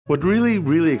What really,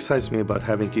 really excites me about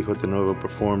having Quixote Nuevo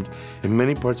performed in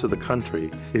many parts of the country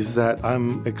is that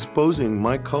I'm exposing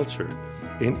my culture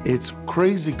in its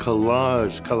crazy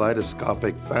collage,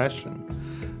 kaleidoscopic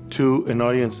fashion to an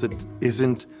audience that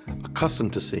isn't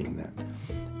accustomed to seeing that.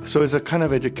 So it's a kind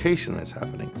of education that's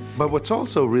happening. But what's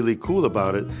also really cool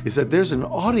about it is that there's an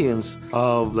audience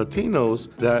of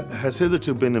Latinos that has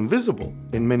hitherto been invisible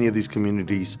in many of these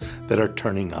communities that are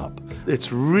turning up.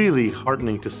 It's really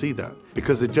heartening to see that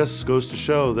because it just goes to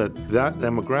show that that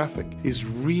demographic is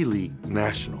really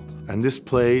national. And this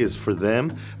play is for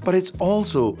them, but it's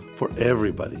also for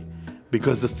everybody,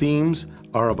 because the themes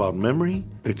are about memory,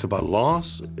 it's about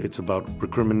loss, it's about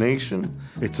recrimination,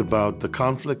 it's about the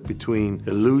conflict between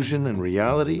illusion and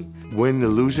reality, when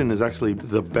illusion is actually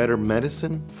the better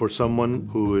medicine for someone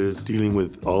who is dealing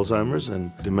with Alzheimer's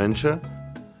and dementia.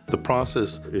 The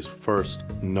process is first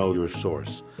know your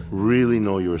source, really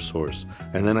know your source.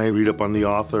 And then I read up on the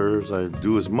authors, I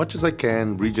do as much as I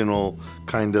can, regional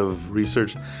kind of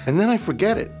research, and then I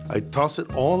forget it. I toss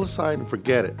it all aside and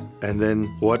forget it. And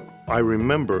then what I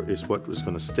remember is what was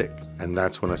going to stick. And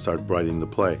that's when I start writing the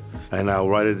play. And I'll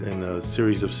write it in a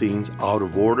series of scenes out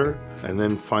of order, and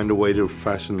then find a way to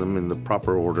fashion them in the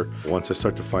proper order once I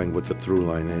start to find what the through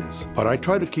line is. But I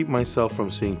try to keep myself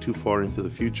from seeing too far into the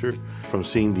future, from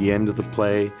seeing the end of the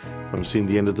play, from seeing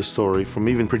the end of the story, from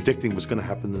even predicting what's going to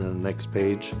happen in the next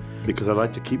page, because I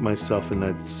like to keep myself in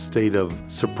that state of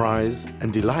surprise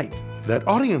and delight that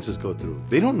audiences go through.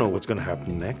 They don't know what's going to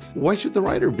happen next. Why should the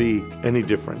writer be any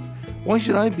different? Why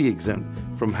should I be exempt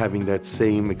from having that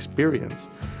same experience?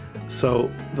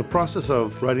 So the process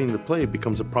of writing the play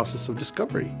becomes a process of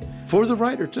discovery. For the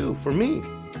writer too, for me.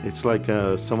 It's like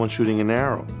someone shooting an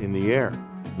arrow in the air.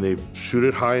 They shoot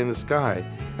it high in the sky,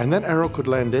 and that arrow could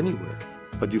land anywhere.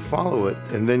 But you follow it,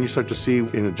 and then you start to see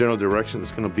in a general direction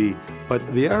it's going to be, but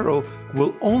the arrow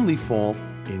will only fall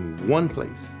in one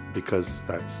place, because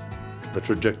that's the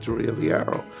trajectory of the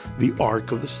arrow, the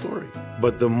arc of the story.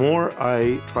 But the more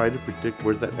I try to predict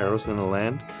where that arrow's going to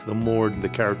land, the more the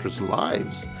characters'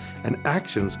 lives and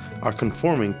actions are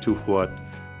conforming to what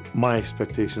my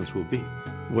expectations will be.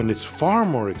 When it's far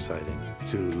more exciting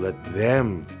to let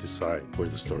them decide where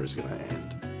the story's going to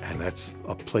end. And that's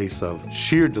a place of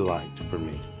sheer delight for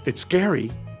me. It's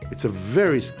scary. It's a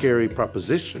very scary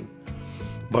proposition,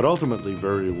 but ultimately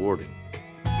very rewarding.